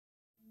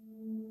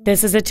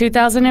This is a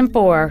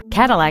 2004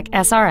 Cadillac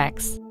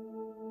Srx.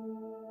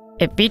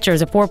 It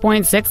features a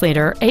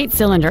 4.6-liter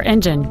 8-cylinder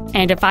engine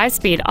and a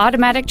 5-speed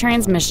automatic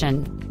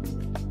transmission.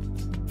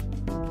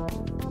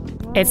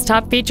 Its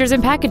top features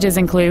and packages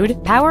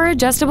include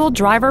power-adjustable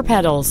driver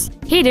pedals,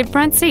 heated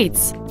front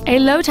seats, a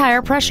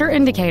low-tire pressure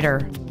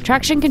indicator,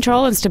 traction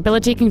control and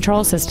stability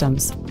control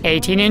systems,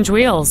 18-inch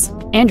wheels,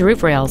 and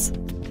roof rails.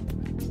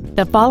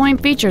 The following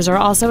features are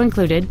also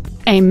included: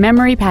 a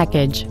memory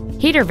package,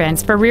 heater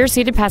vents for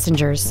rear-seated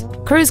passengers,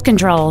 cruise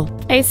control,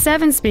 a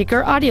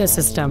 7-speaker audio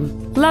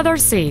system, leather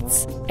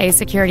seats, a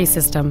security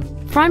system,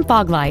 front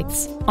fog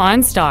lights,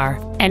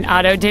 OnStar, an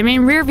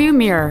auto-dimming rear-view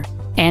mirror,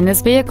 and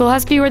this vehicle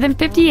has fewer than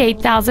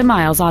 58,000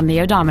 miles on the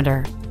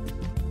odometer.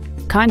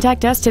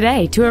 Contact us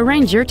today to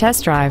arrange your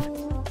test drive.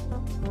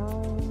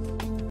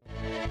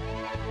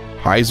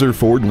 Heiser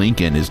Ford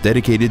Lincoln is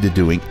dedicated to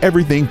doing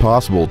everything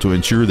possible to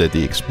ensure that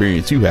the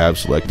experience you have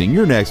selecting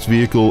your next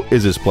vehicle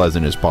is as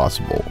pleasant as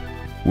possible.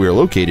 We are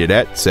located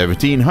at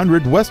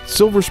 1700 West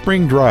Silver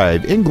Spring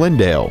Drive in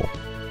Glendale.